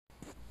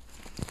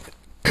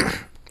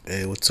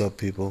Hey, what's up,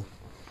 people?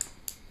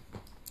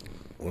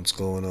 What's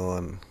going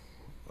on?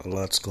 A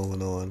lot's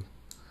going on.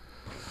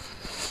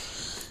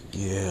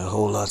 Yeah, a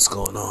whole lot's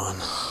going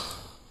on.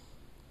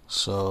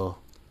 So,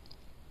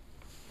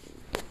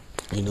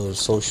 the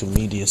social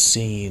media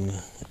scene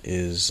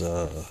is,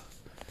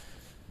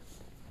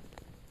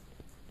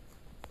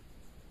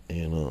 you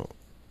know,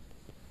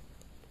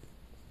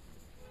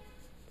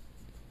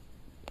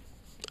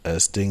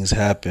 as things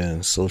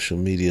happen, social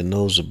media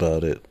knows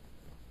about it.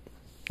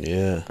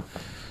 Yeah.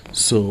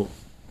 So,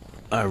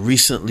 I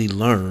recently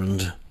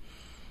learned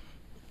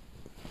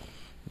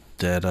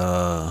that,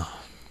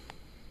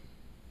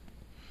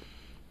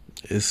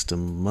 it's the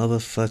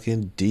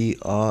motherfucking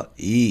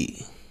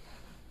DRE.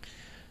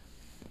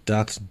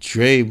 Dr.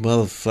 Dre,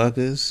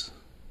 motherfuckers.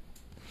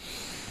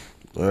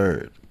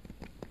 Word.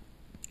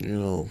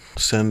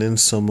 Send in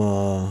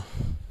some,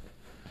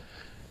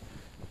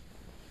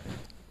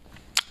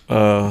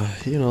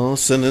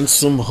 sending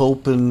some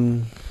hope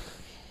and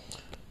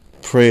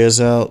prayers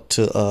out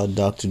to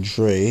Dr.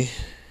 Dre,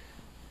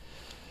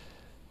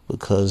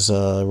 because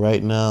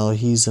right now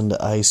he's in the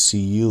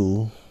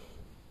ICU.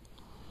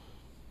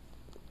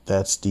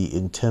 That's the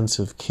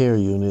intensive care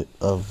unit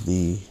of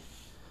the,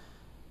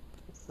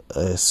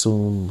 I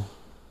assume,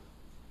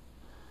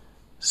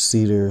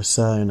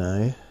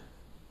 Cedars-Sinai,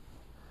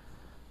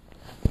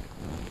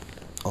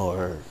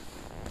 or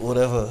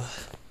whatever,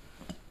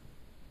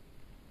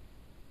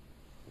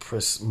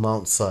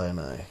 Mount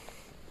Sinai,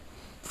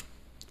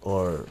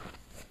 or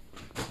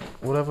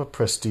whatever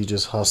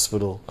prestigious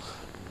hospital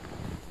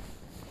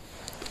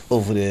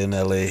over there in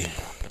LA.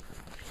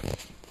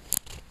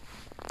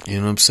 You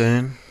know what I'm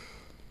saying?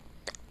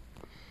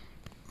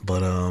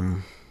 But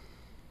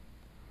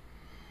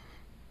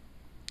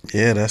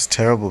yeah, that's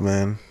terrible,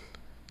 man.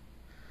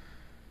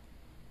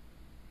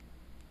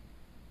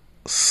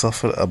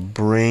 Suffered a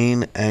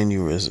brain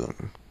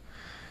aneurysm.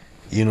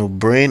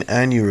 Brain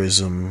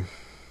aneurysm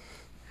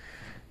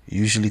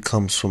usually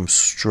comes from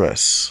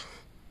stress.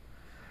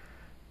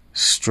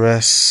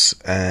 Stress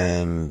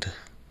and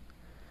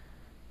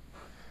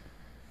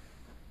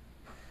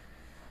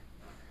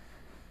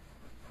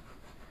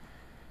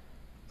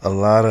a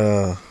lot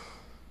of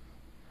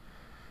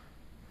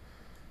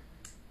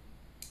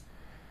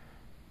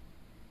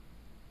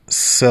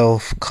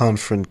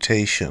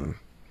self-confrontation.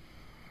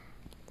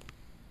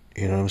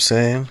 You know what I'm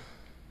saying?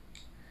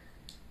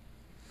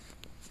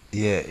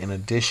 Yeah, in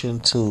addition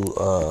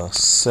to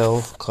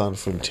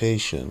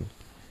self-confrontation,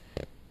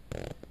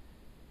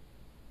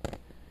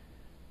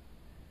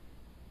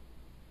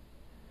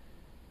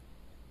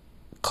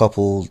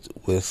 coupled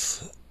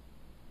with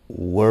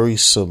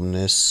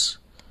worrisomeness,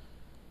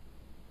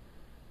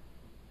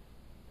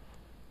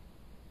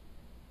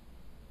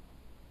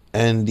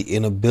 and the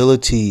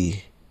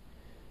inability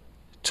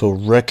to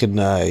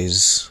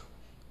recognize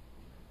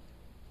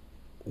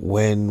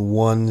when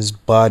one's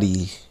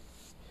body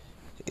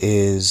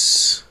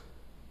is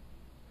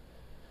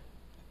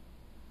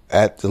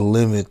at the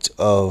limit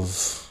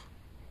of,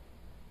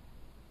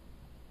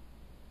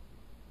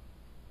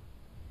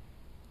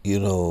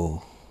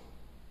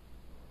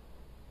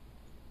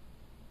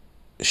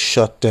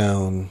 shut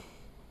down,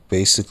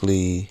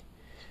 basically,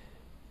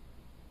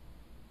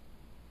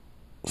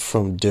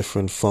 from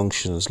different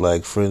functions.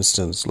 Like, for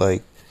instance,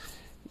 when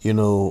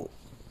you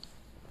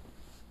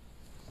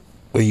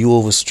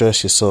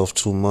overstress yourself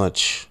too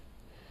much,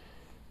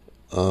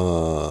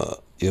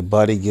 your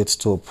body gets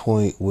to a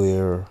point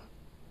where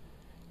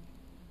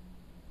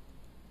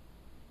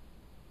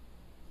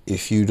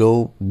if you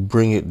don't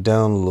bring it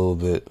down a little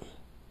bit,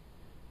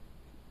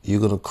 you're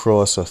going to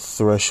cross a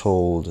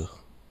threshold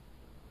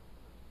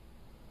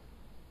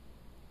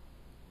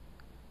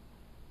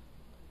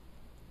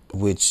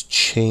which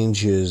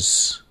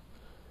changes,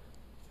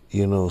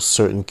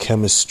 certain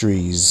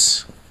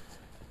chemistries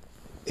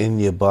in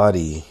your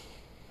body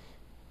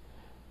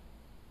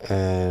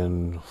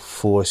and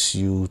force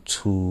you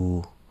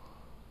to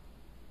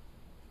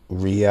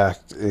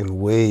react in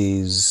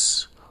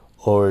ways,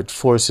 or it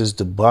forces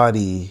the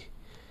body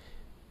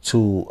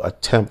to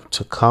attempt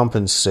to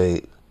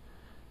compensate,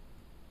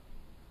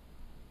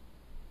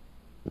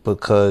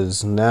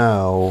 because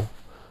now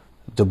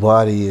the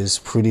body is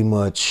pretty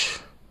much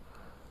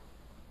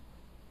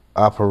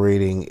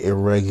operating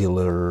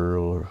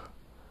irregularly.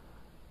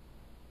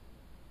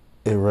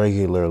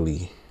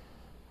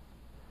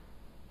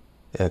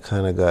 Yeah,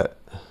 kind of got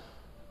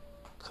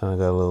a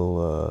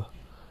little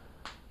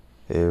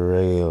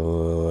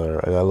irregular.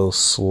 I got a little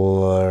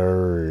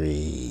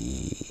slurry.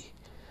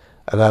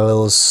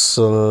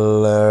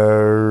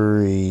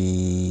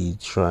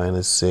 Trying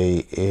to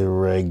say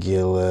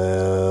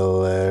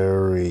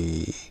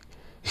irregularly.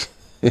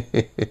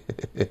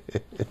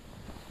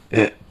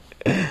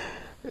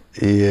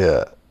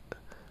 Yeah.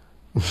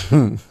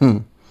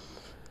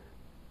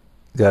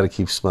 Gotta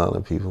keep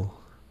smiling, people.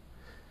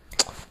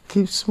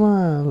 Keep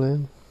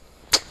smiling.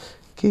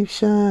 Keep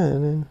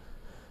shining.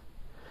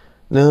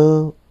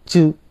 No,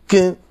 you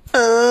can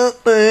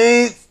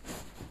always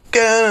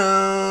count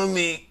on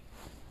me.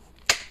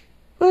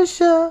 For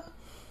sure.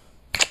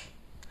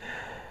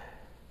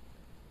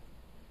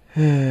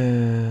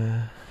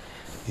 Yeah.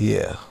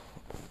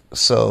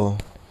 So,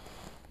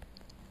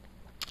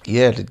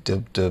 yeah,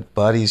 the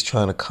body is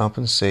trying to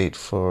compensate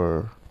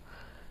for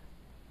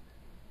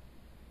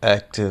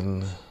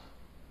acting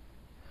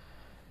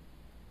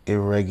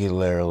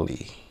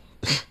irregularly.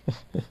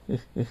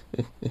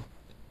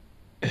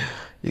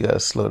 You gotta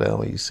slow down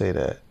when you say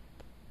that.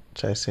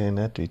 Try saying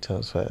that 3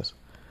 times fast.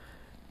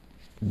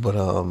 But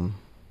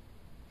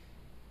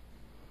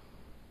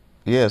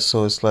yeah.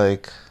 So it's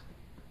like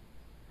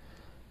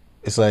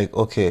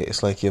okay.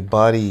 It's like your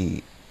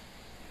body.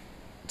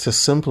 To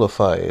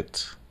simplify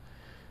it,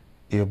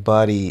 your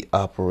body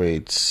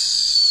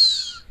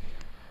operates.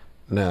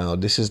 Now,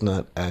 this is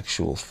not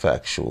actual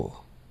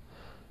factual.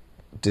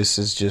 This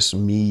is just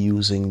me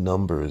using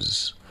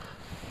numbers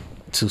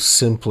to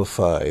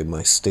simplify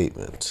my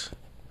statement.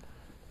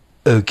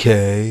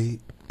 Okay.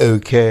 So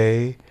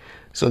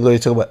I'm going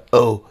to talk about,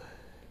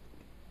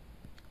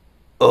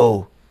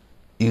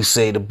 you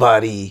say the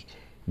body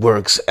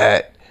works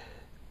at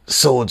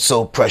so and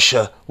so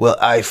pressure. Well,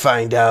 I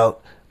find out,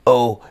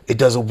 it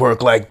doesn't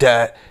work like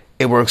that.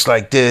 It works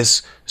like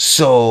this.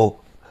 So,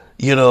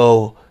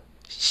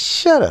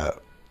 shut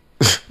up.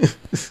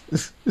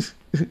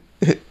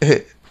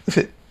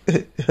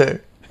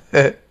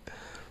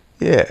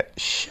 Yeah,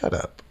 shut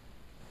up.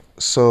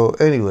 So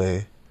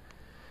anyway,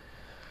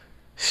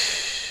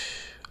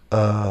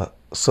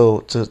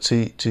 so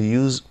to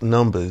use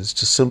numbers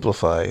to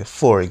simplify,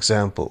 for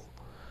example,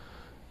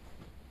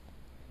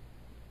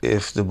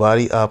 if the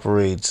body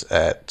operates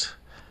at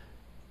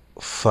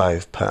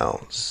 5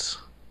 pounds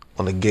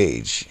on a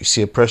gauge, you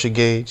see a pressure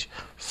gauge,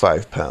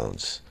 5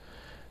 pounds.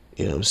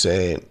 You know what I'm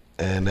saying?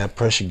 And that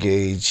pressure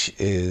gauge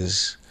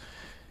is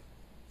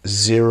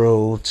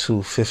 0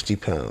 to 50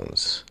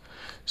 pounds.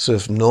 So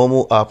if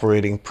normal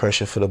operating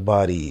pressure for the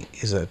body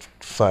is at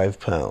 5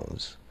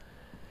 pounds,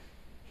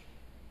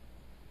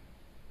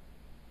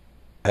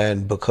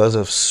 and because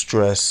of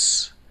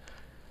stress,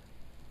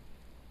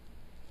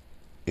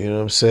 you know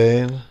what I'm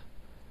saying,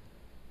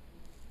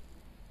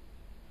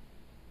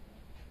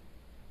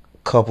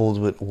 coupled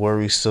with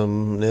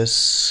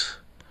worrisomeness,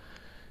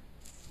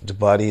 the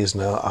body is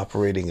now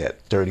operating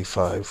at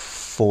 35,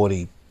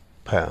 40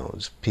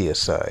 pounds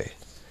PSI.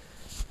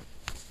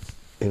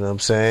 You know what I'm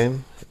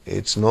saying?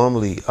 It's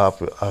normally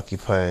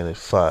occupying at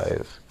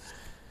 5,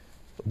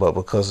 but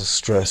because of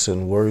stress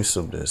and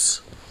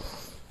worrisomeness,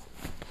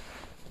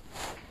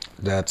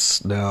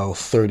 that's now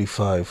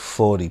 35,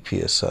 40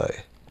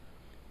 PSI.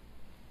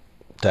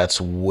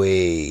 That's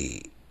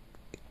way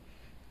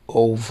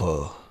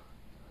over.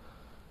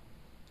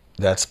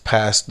 That's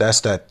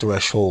that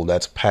threshold.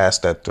 That's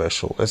past that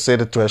threshold. Let's say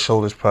the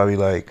threshold is probably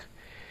like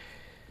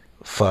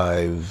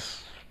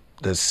 5,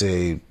 let's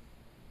say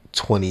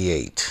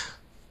 28.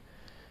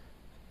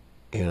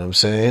 You know what I'm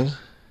saying?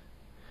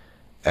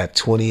 At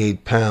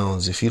 28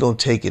 pounds, if you don't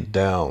take it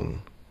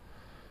down,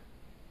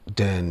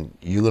 then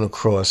you're going to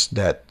cross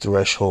that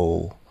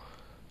threshold.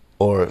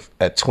 Or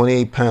at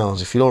 28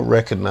 pounds, if you don't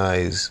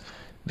recognize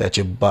that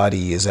your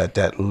body is at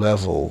that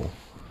level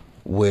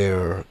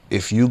where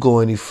if you go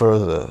any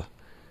further,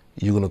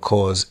 you're going to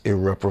cause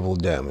irreparable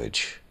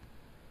damage.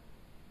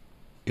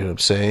 You know what I'm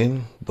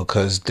saying?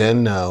 Because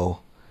then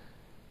now,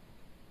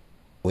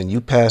 when you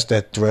pass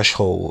that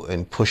threshold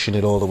and pushing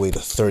it all the way to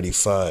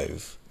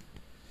 35,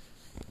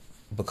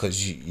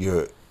 because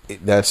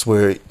that's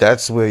where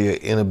your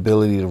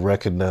inability to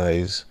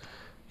recognize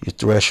your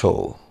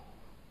threshold,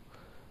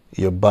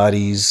 your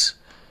body's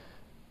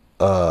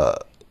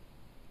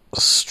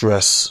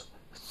stress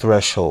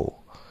threshold.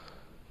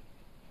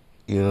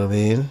 You know what I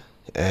mean?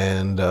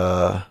 And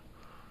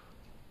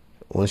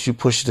once you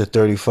push it to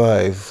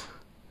 35,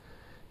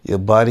 your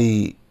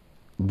body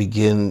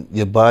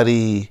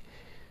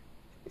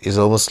is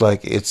almost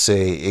like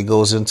it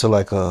goes into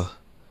like a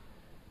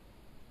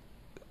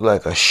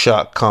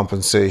shock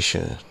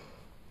compensation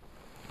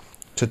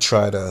to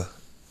try to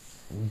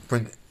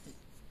bring.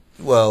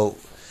 Well,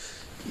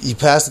 you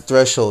pass the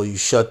threshold, you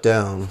shut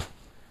down.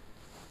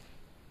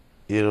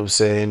 You know what I'm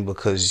saying?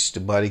 Because the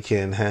body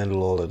can't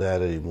handle all of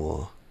that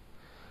anymore.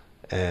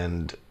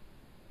 And,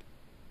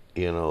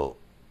 the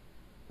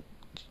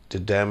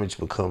damage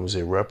becomes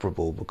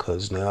irreparable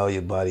because now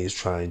your body is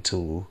trying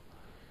to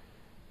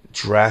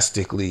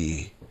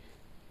drastically,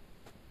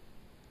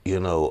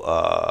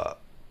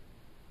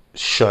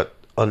 shut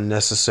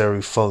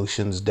unnecessary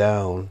functions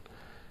down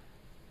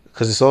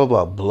because it's all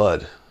about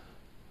blood.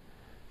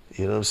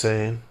 You know what I'm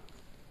saying?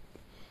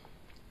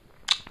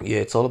 Yeah,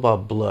 it's all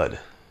about blood.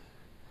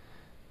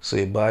 So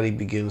your body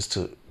begins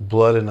to,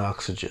 blood and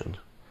oxygen.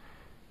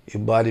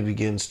 Your body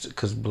begins to,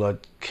 because blood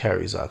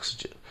carries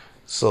oxygen.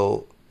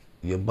 So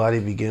your body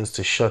begins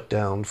to shut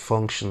down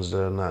functions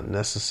that are not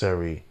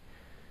necessary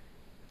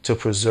to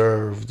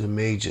preserve the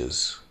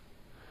majors.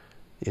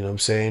 You know what I'm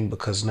saying?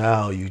 Because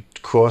now you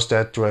cross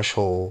that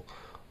threshold,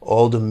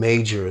 all the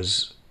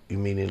majors,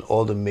 meaning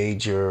all the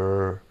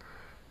major,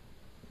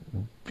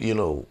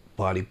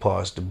 body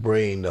parts, the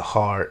brain, the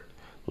heart,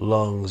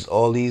 lungs,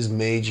 all these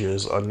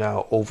majors are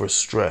now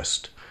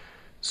overstressed.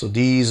 So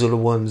these are the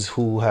ones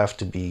who have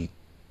to be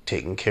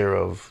taken care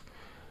of.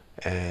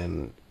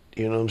 And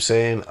you know what I'm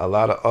saying? A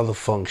lot of other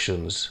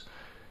functions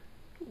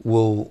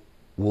will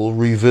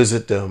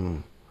revisit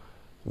them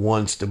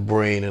once the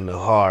brain and the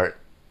heart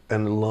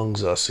and the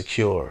lungs are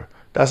secure.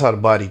 That's how the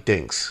body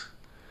thinks.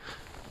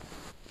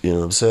 You know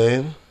what I'm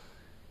saying?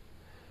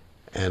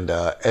 And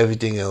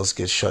everything else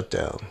gets shut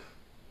down.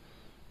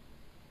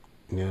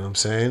 You know what I'm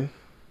saying?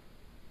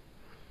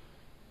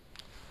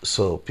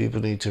 So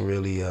people need to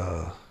really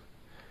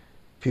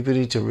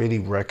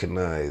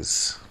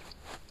recognize.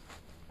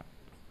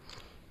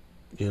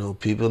 You know,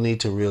 people need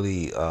to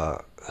really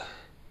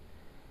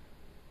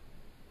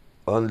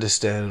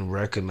understand and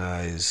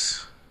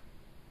recognize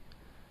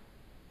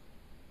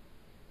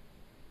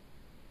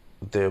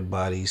their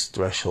body's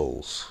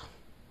thresholds.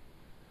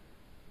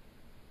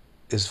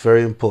 It's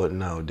very important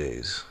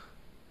nowadays.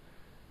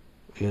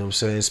 You know what I'm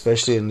saying?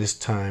 Especially in this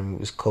time,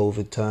 this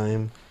COVID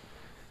time.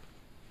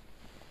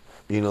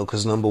 You know,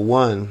 because number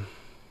one,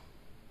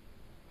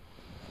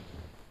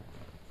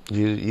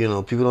 you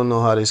know, people don't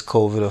know how this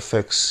COVID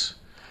affects,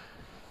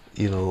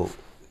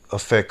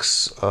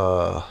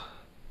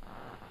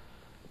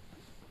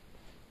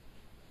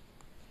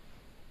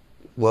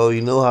 well,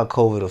 you know how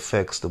COVID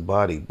affects the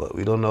body, but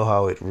we don't know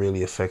how it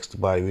really affects the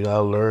body. We're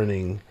not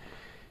learning,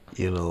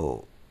 you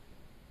know,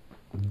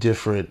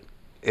 different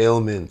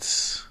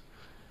ailments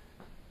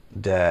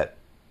that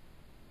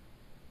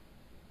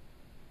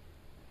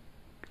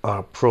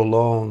are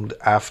prolonged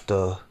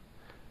after,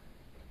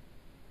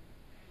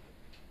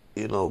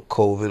 you know,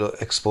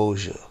 COVID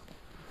exposure.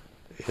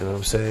 You know what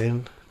I'm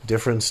saying?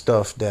 Different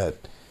stuff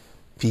that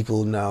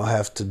people now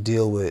have to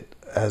deal with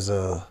as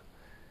a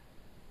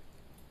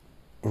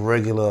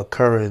regular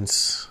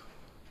occurrence.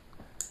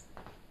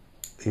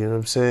 You know what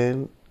I'm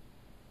saying?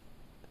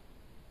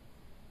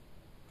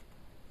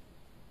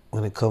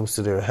 When it comes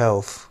to their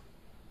health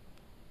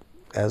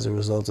as a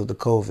result of the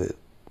COVID.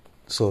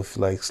 So if,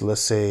 like,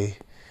 let's say,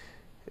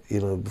 you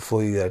know,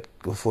 before you're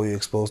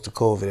exposed to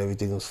COVID,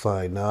 everything was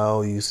fine.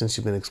 Now since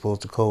you've been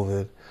exposed to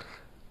COVID,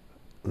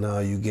 now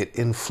you get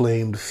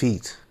inflamed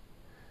feet.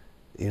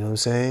 You know what I'm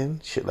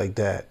saying? Shit like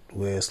that,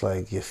 where it's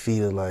like your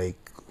feet are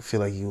feel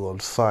like you on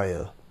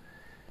fire.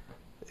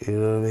 You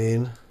know what I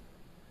mean?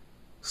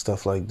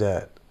 Stuff like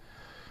that.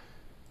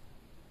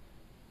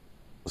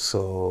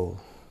 So,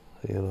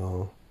 you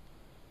know,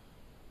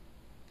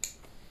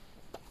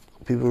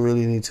 people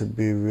really need to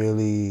be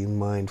really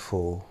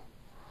mindful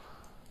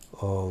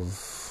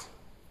of,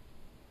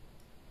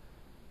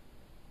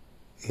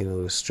 you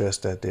know, the stress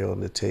that they're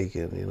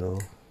undertaking, you know.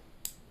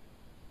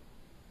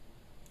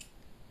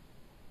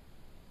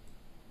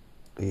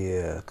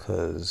 Yeah,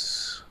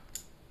 because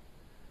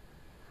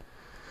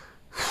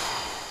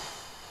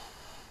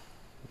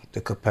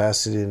the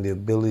capacity and the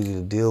ability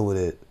to deal with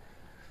it.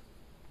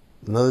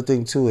 Another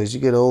thing too, as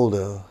you get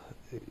older,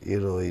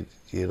 you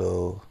get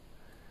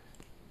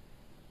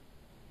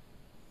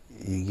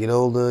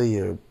older,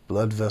 your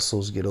blood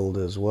vessels get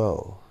older as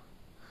well.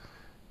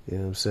 You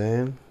know what I'm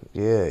saying?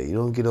 Yeah, you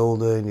don't get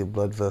older and your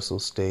blood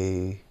vessels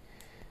stay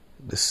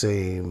the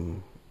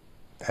same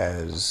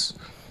as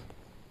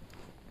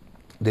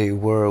they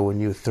were when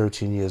you were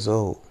 13 years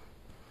old.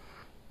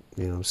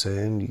 You know what I'm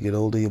saying? You get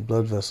older, your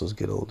blood vessels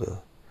get older.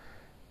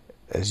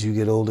 As you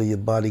get older, your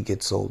body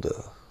gets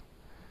older.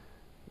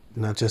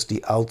 Not just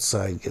the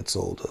outside gets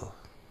older.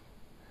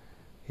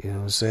 You know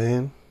what I'm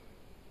saying?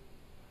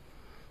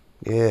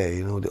 Yeah,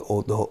 you know, the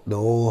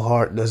old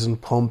heart doesn't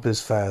pump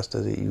as fast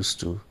as it used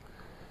to.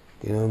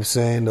 You know what I'm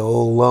saying? The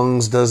old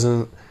lungs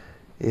doesn't,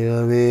 you know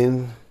what I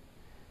mean,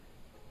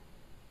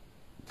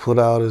 put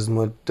out as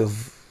much the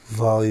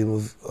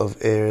volume of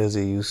air as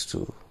it used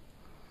to.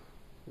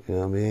 You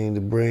know what I mean?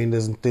 The brain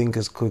doesn't think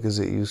as quick as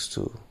it used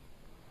to.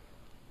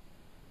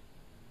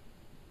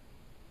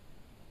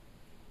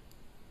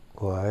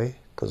 Why?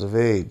 Because of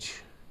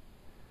age.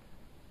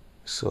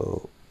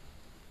 So,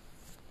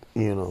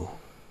 you know,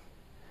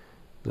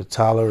 the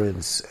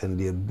tolerance and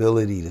the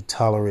ability to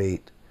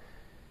tolerate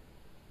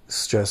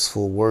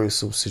stressful,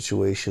 worrisome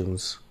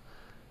situations,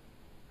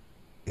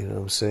 you know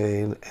what I'm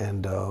saying,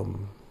 and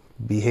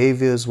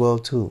behavior as well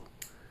too.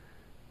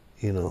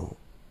 You know,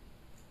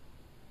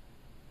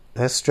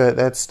 that's stress.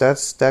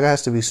 That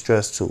has to be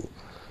stress too.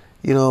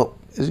 You know,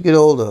 as you get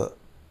older,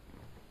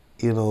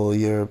 you know,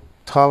 your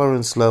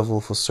tolerance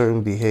level for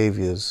certain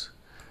behaviors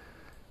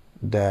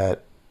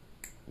that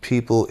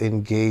people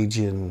engage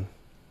in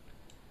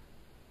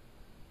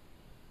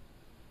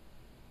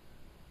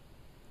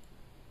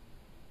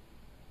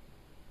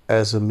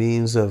as a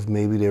means of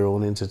maybe their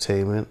own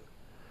entertainment,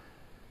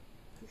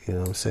 you know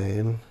what I'm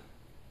saying,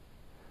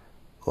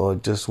 or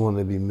just want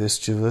to be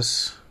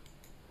mischievous.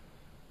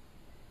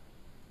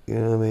 You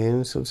know what I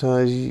mean?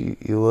 Sometimes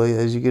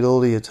as you get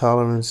older, your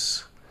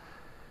tolerance,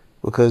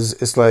 because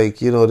it's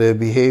like, you know, their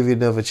behavior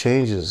never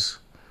changes,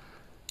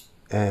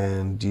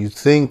 and you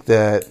think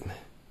that,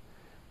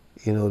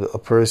 you know, a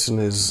person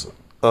is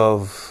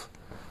of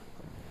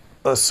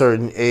a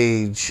certain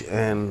age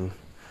and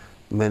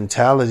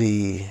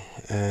mentality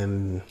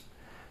and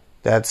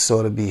that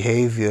sort of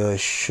behavior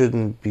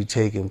shouldn't be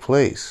taking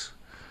place.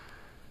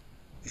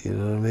 You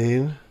know what I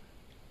mean?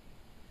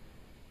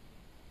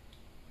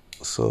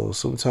 So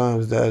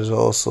sometimes that is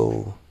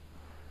also,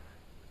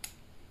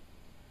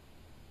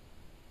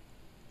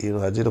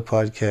 I did a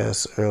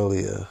podcast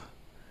earlier,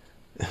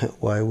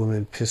 why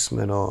women piss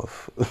men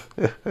off.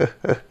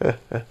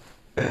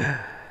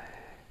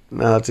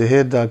 Now, to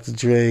hear Dr.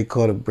 Dre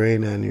caught a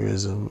brain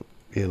aneurysm,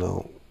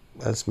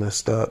 that's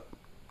messed up.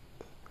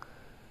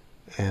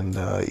 And,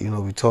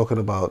 we're talking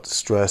about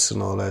stress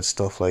and all that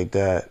stuff like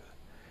that.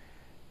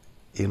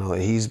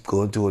 And he's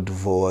going through a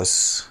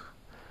divorce.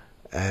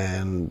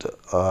 And,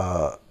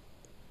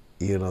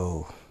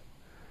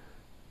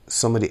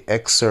 some of the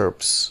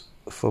excerpts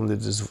from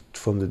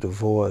the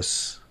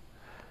divorce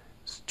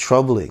is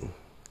troubling.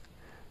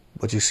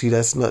 But you see,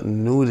 that's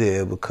nothing new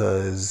there,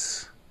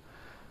 because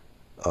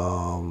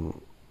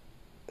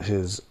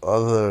his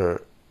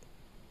other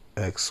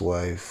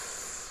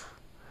ex-wife,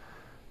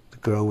 the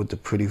girl with the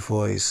pretty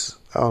voice,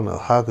 I don't know,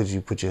 how could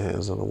you put your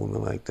hands on a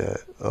woman like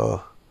that?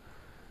 Oh.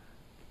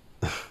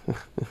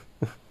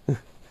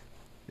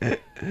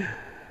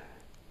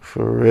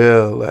 For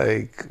real,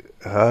 like,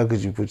 how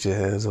could you put your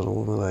hands on a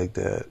woman like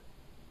that?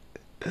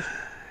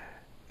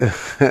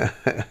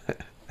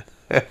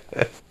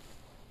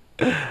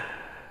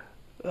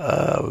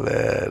 Oh,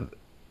 man.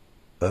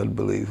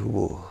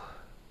 Unbelievable.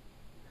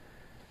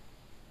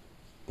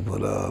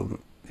 But,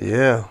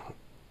 yeah.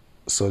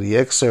 So the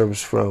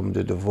excerpts from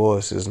the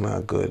divorce is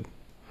not good.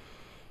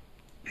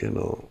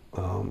 You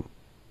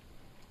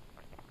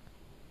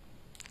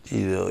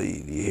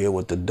hear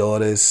what the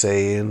daughter is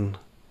saying.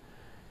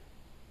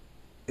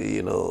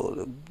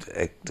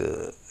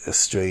 The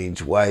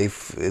estranged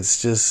wife.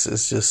 It's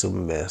just a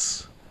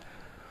mess.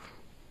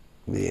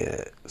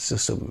 Yeah, it's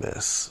just a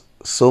mess.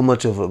 So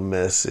much of a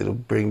mess, it'll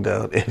bring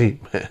down any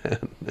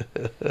man.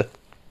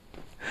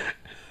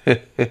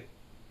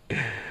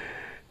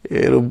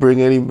 It'll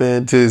bring any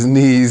man to his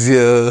knees,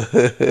 yeah.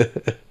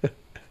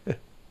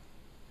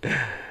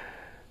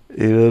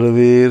 You know what I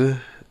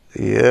mean?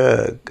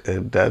 Yeah,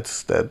 and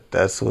that's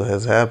what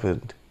has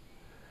happened.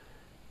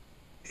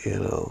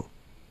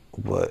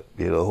 But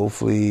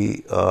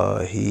hopefully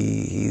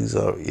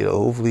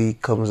hopefully he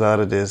comes out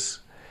of this,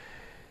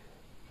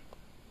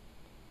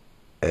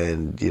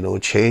 and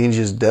change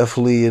is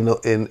definitely in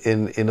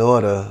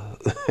order.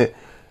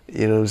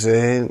 You know what I'm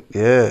saying?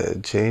 Yeah,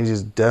 change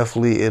is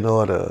definitely in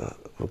order,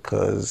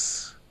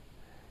 because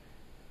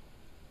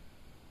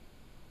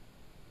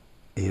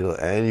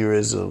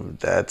aneurysm,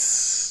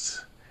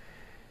 that's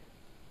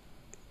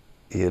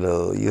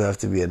you have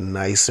to be a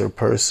nicer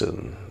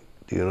person.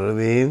 You know what I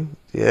mean?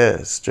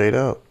 Yeah, straight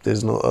up.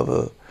 There's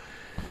no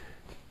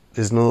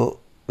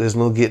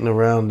getting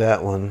around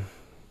that one.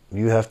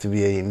 You have to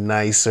be a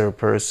nicer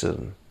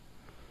person.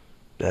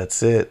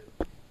 That's it.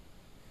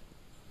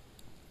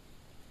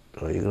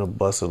 Or you're gonna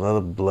bust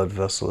another blood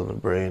vessel in the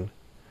brain.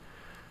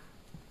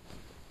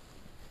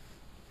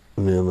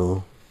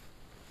 But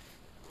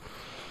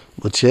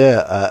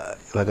yeah,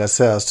 like I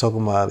said, I was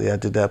talking about, I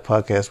did that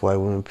podcast, Why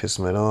Women Piss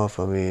Men Off.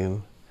 I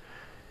mean,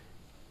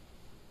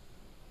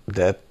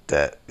 that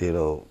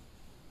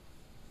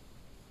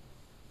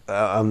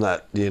I'm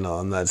not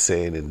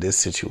saying in this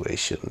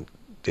situation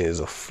there's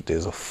a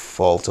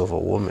fault of a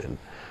woman,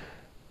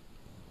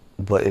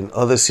 but in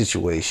other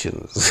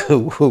situations, you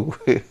know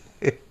what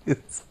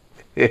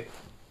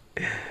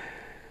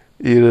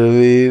I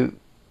mean,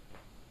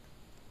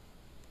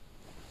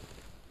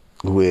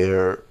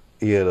 where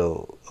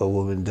a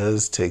woman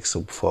does take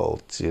some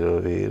fault. You know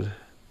what I mean.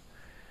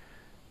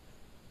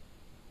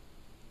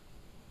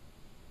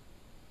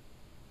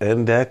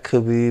 And that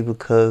could be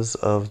because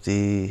of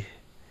the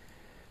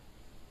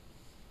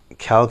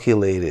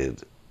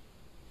calculated,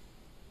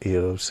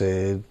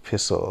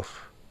 piss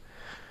off.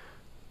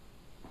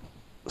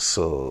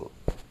 So,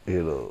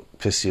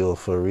 piss you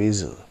off for a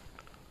reason.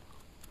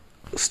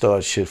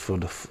 Start shit for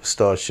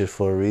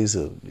a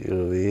reason. You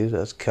know what I mean?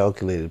 That's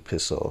calculated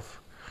piss off.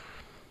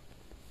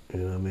 You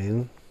know what I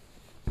mean?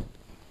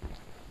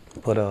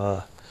 But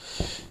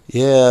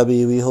yeah, I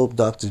mean, we hope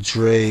Dr.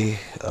 Dre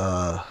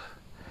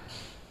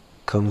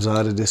comes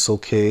out of this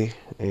okay,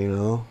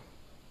 and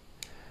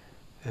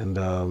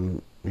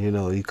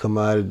you come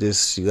out of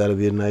this, you got to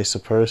be a nicer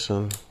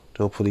person.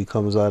 Hopefully he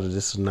comes out of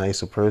this a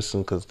nicer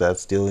person, because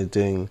that's the only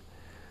thing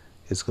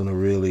that's going to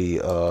really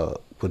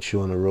put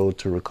you on the road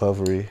to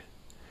recovery.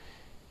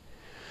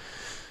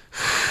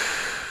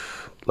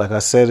 Like I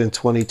said, in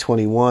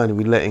 2021,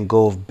 we letting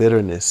go of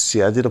bitterness.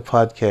 See, I did a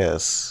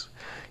podcast.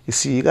 You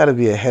see, you got to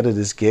be ahead of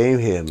this game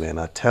here, man.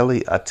 I tell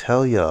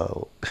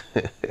y'all.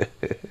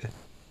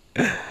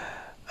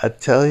 I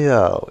tell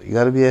y'all, you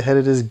got to be ahead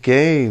of this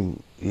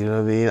game. You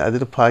know what I mean? I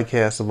did a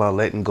podcast about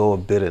letting go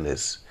of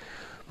bitterness.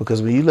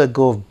 Because when you let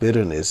go of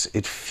bitterness,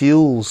 it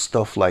fuels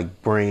stuff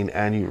like brain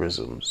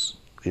aneurysms.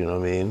 You know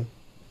what I mean?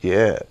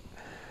 Yeah.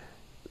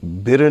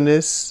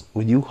 Bitterness,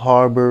 when you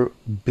harbor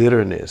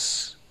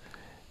bitterness,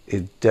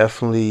 it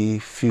definitely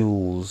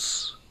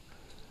fuels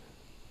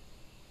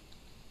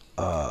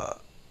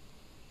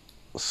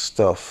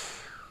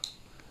stuff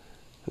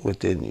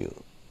within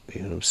you.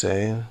 You know what I'm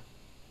saying?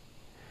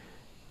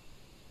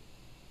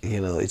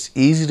 It's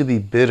easy to be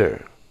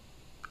bitter,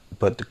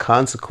 but the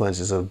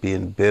consequences of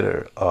being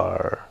bitter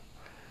are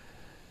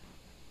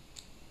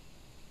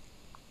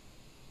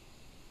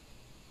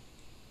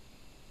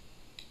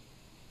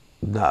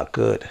not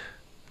good.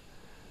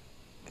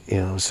 You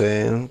know what I'm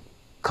saying?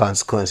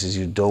 Consequences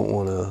you don't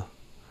want to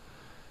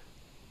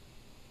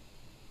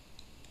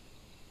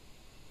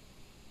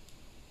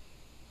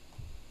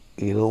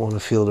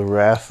feel the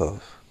wrath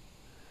of.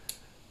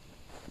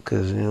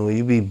 Because, when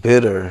you be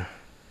bitter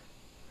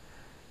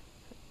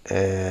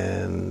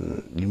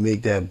and you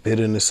make that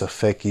bitterness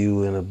affect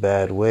you in a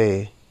bad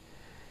way,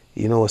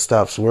 it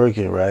stops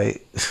working,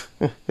 right?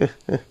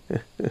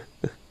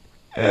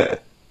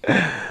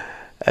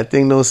 That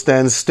thing don't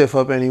stand stiff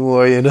up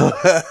anymore, Alright,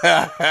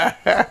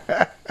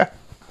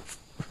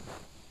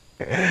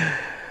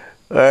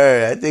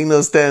 that thing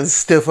don't stand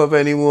stiff up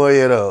anymore,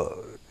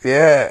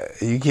 Yeah,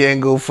 you can't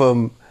go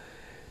from,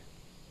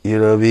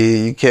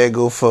 you can't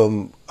go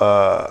from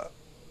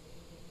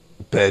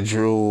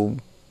bedroom,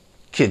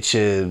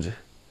 kitchen,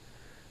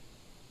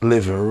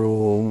 living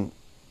room,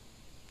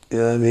 you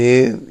know what I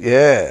mean?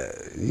 Yeah,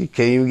 you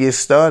can't even get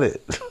started.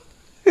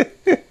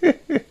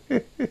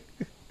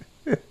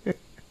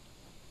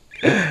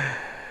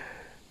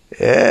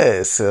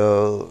 Yeah,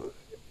 so,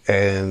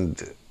 and,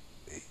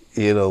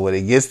 when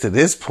it gets to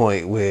this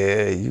point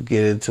where you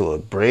get into a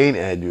brain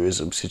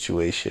aneurysm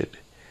situation,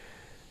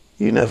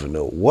 you never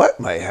know what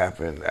might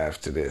happen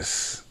after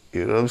this.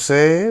 You know what I'm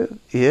saying?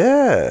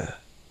 Yeah.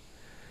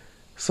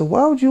 So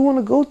why would you want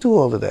to go through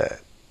all of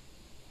that?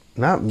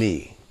 Not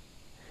me.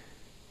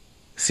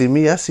 See,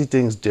 me, I see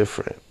things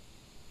different.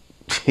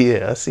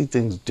 Yeah, I see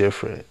things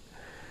different.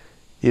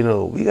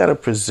 We got to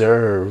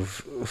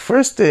preserve.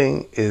 First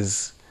thing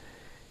is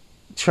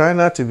try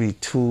not to be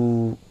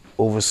too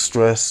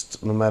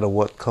overstressed no matter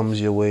what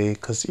comes your way.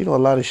 Because, a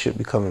lot of shit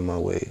be coming my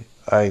way.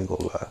 I ain't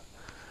gonna lie.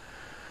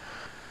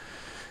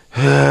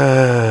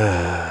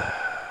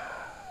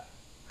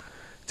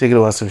 Thinking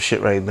about some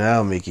shit right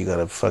now make you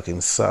gotta fucking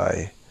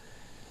sigh.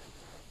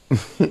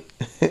 Make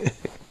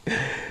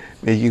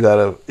you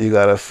gotta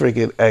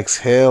freaking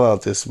exhale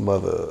out this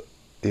mother.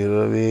 You know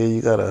what I mean?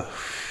 You gotta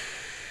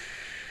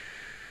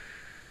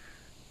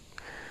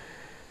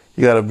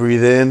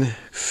breathe in.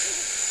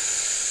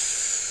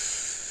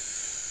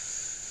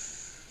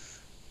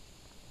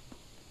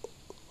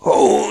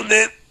 Hold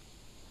it.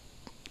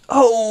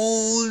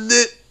 Hold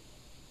it.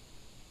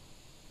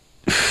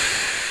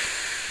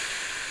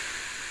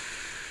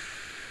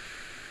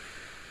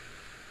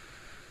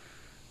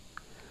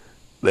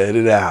 Let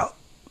it out.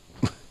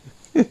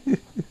 You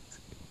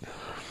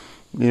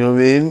know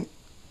what I mean?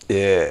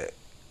 Yeah.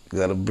 You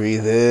gotta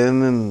breathe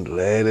in and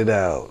let it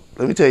out.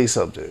 Let me tell you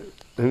something.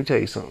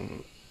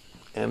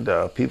 And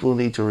people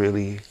need to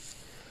really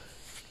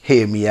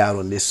hear me out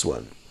on this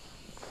one.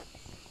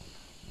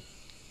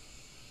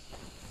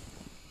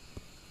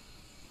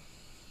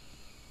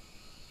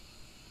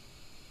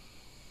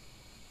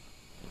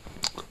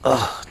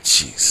 Oh,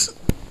 jeez.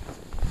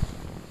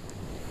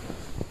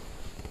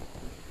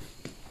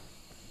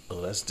 Oh,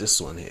 that's this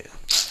one here.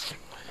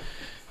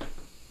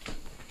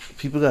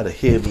 People gotta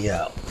hear me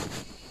out.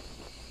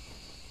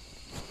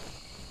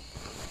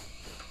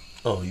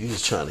 Oh, you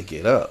just trying to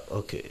get up.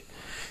 Okay.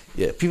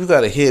 Yeah, people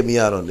gotta hear me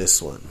out on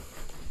this one.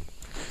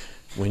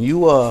 When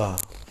you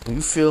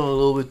feeling a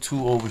little bit too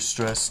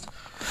overstressed,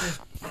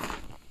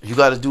 you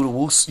gotta do the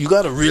woos. You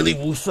gotta really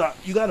wooside.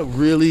 You gotta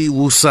really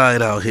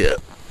wooside out here.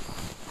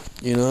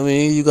 You know what I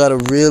mean? You gotta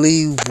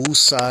really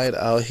wooside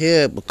out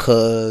here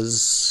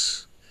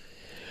because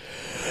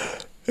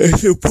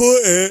it's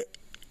important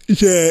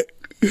that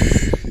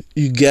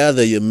you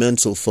gather your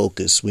mental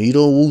focus. When you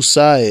don't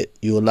wooside,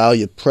 you allow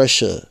your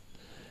pressure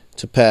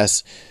to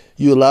pass.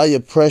 You allow your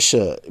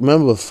pressure.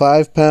 Remember,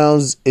 5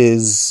 pounds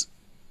is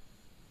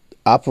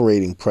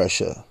operating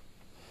pressure.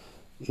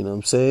 You know what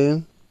I'm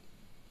saying?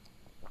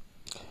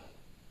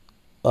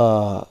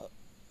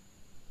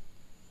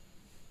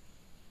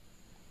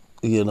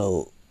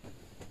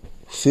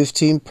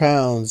 15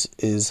 pounds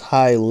is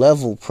high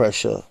level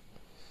pressure.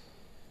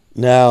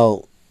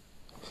 Now,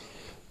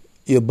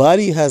 your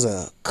body has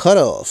a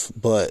cutoff,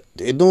 but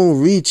it don't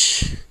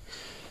reach.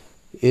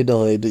 You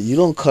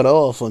don't cut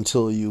off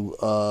until you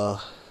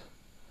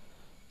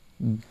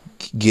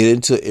get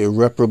into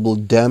irreparable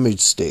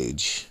damage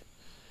stage.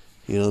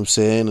 You know what I'm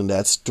saying? And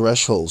that's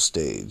threshold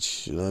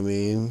stage. You know what I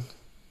mean?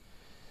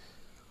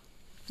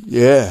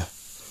 Yeah.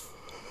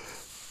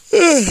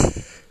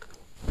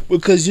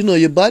 Because,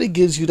 your body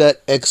gives you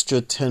that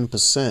extra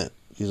 10%.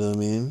 You know what I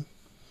mean?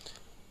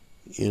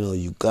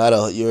 Your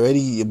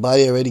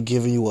body already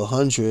giving you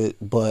 100,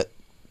 but,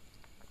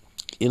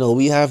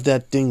 we have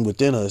that thing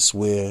within us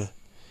where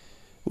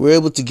we're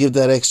able to give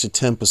that extra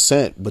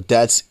 10%, but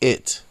that's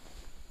it.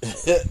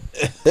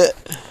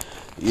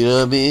 You know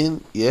what I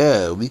mean?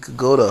 Yeah, we could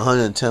go to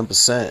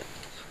 110%.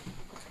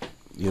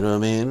 You know what I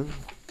mean?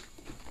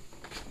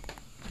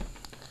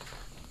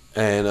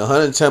 And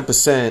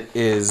 110%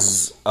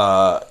 is,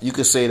 you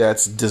could say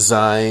that's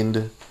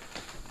designed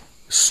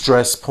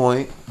stress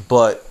point,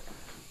 but,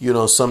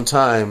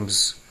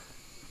 sometimes,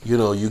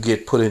 you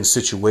get put in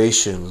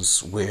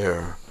situations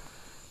where,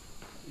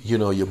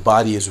 your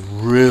body is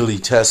really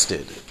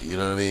tested, you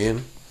know what I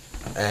mean?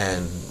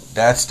 And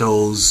that's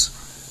those,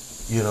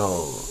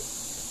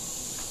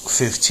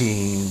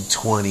 15,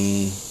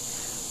 20,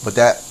 but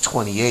that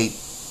 28%,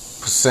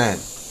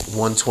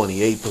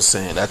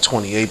 128%, that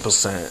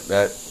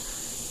 28%,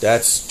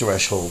 that's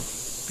threshold,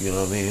 you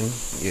know what I mean?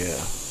 Yeah.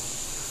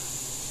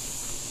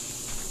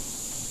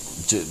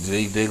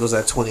 There goes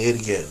that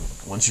 28 again.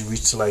 Once you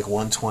reach to like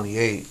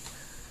 128,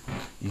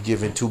 you're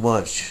giving too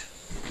much.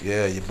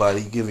 Yeah, your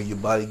body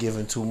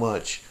giving too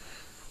much.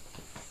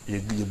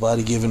 Your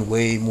body giving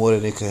way more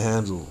than it can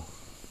handle.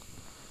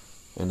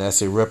 And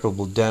that's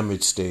irreparable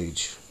damage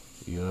stage.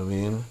 You know what I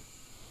mean?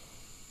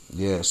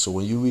 Yeah, so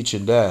when you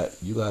reaching that,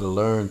 you gotta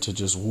learn to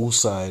just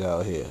wooside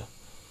out here.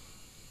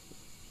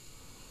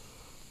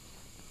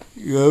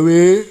 You know what I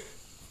mean?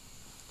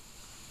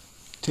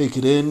 Take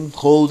it in,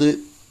 hold it,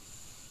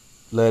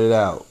 let it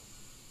out.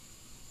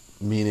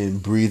 Meaning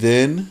breathe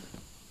in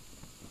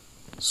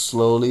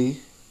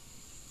slowly,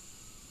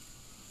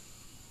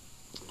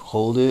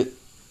 hold it,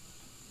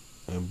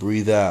 and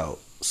breathe out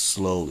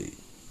slowly.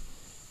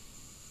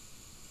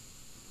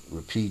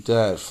 Repeat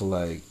that for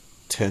like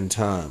 10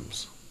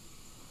 times.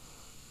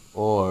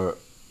 Or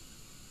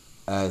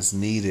as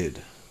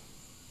needed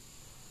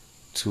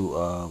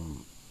to,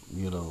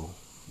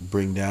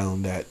 bring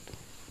down that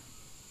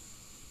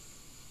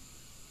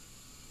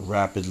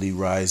rapidly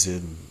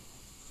rising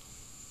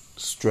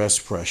stress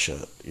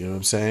pressure. You know what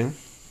I'm saying?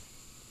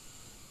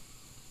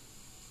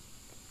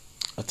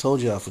 I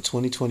told y'all for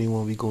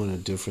 2021 we going in a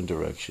different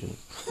direction.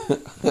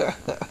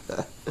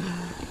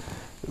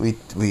 we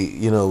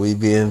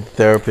being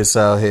therapists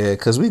out here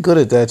because we good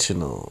at that.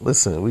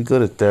 Listen, we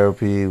good at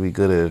therapy. We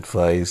good at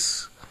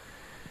advice.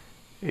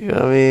 You know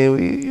what I mean?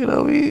 We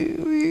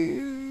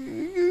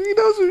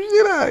know some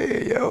shit out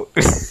here, yo.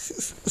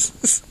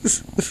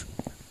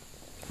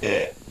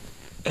 Yeah.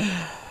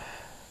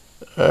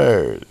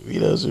 Heard. We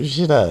know some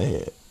shit out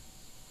here.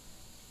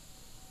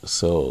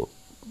 So,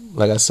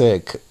 like I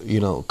said,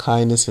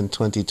 kindness in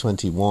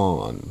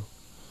 2021.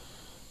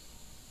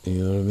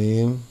 You know what I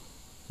mean?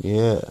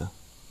 Yeah.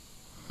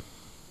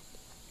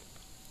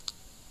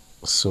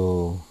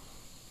 So,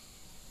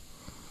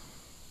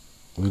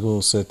 we're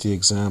going to set the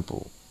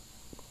example.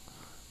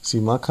 See,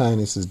 my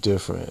kindness is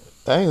different.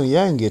 I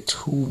ain't get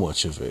too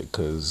much of it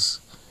because,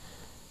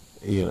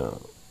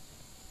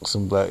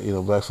 some black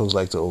folks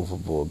like to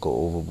go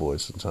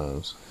overboard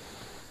sometimes.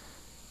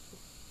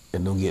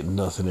 And don't get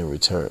nothing in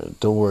return.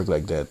 Don't work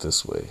like that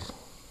this way.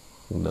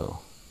 No.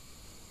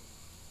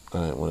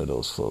 I ain't one of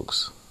those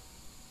folks.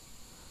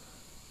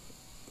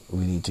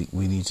 We need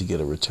to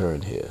get a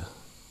return here.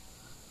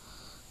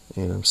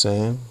 You know what I'm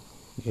saying?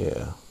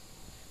 Yeah.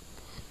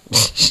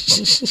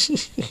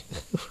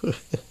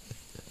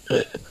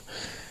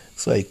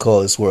 That's why you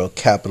call this world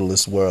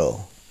capitalist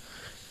world.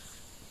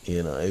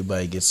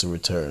 Everybody gets a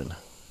return.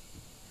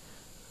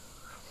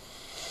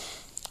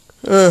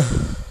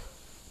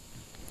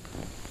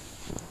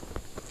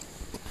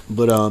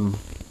 But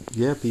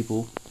yeah,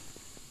 people.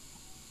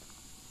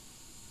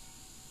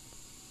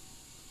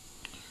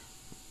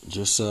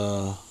 Just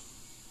try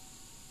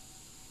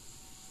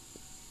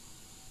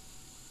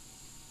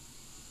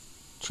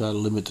to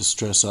limit the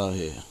stress out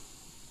here.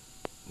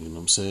 You know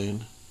what I'm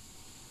saying?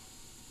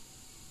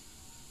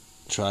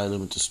 Try to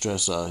limit the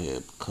stress out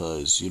here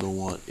because you don't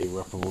want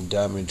irreparable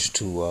damage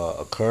to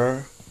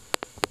occur.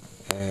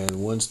 And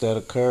once that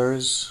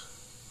occurs,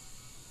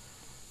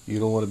 you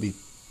don't want to be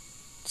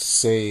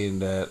saying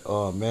that,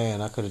 oh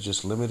man, I could have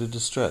just limited the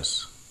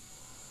stress.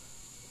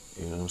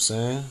 You know what I'm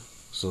saying?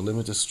 So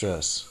limit the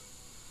stress.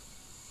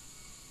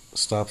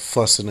 Stop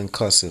fussing and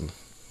cussing.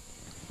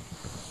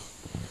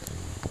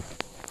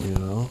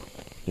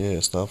 Yeah,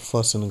 stop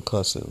fussing and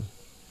cussing.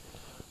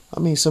 I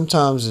mean,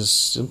 sometimes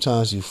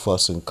you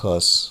fuss and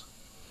cuss,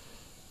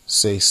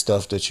 say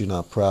stuff that you're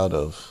not proud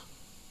of.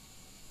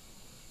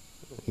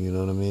 You know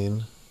what I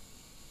mean?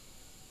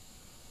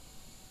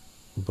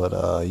 But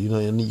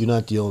you're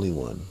not the only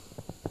one.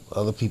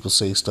 Other people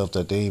say stuff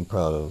that they ain't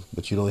proud of,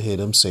 but you don't hear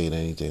them saying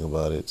anything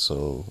about it.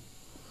 So,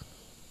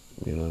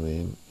 you know what I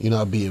mean? You're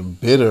not being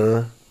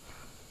bitter,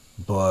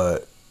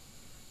 but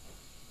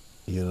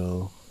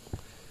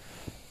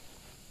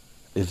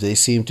if they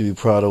seem to be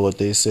proud of what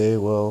they say,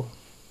 well,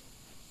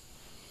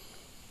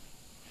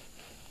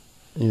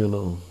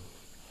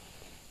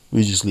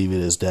 we just leave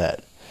it as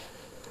that.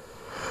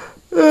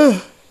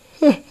 You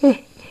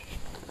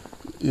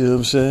know what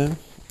I'm saying?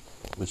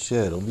 But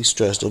yeah, don't be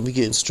stressed. Don't be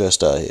getting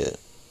stressed out here.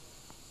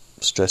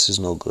 Stress is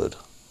no good.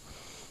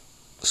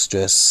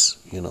 Stress,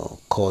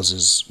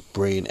 causes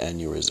brain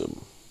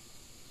aneurysm,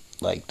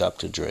 like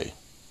Dr. Dre.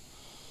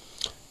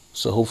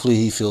 So hopefully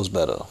he feels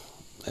better,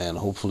 and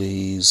hopefully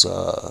he's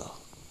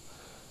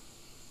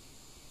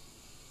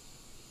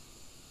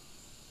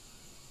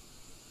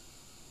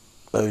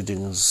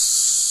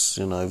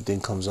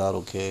everything comes out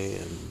okay,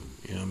 and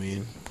you know what I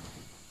mean.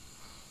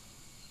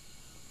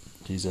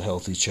 He's a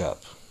healthy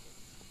chap.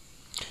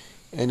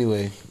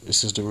 Anyway,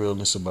 this is the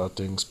Realness About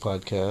Things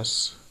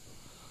podcast.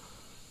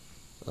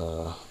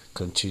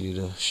 Continue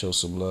to show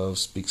some love,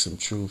 speak some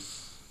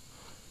truth,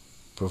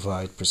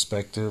 provide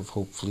perspective,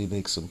 hopefully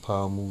make some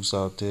power moves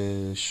out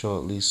there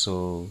shortly.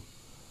 So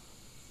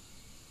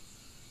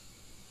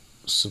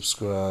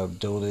subscribe,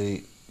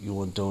 donate. You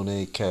want to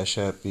donate, Cash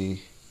App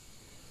me.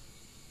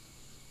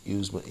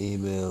 Use my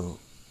email,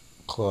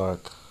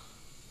 Clark,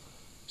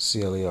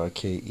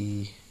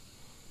 CLARKE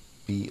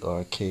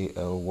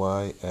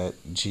BRKLY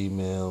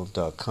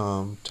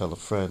 @gmail.com. Tell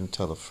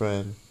a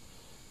friend.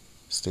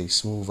 Stay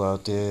smooth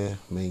out there,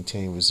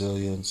 maintain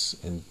resilience,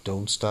 and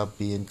don't stop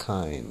being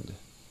kind.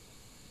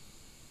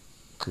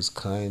 Because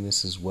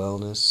kindness is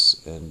wellness,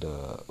 and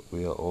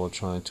we are all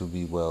trying to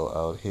be well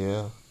out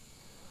here.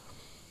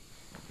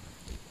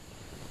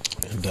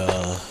 And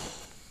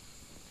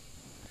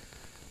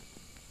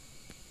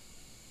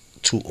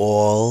to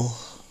all,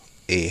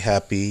 a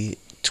happy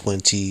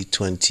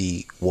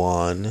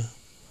 2021,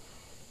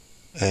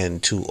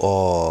 and to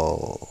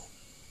all,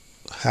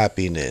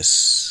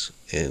 happiness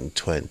in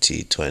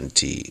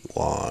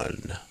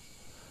 2021.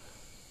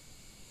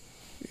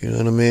 You know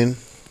what I mean?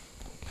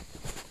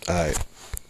 Alright.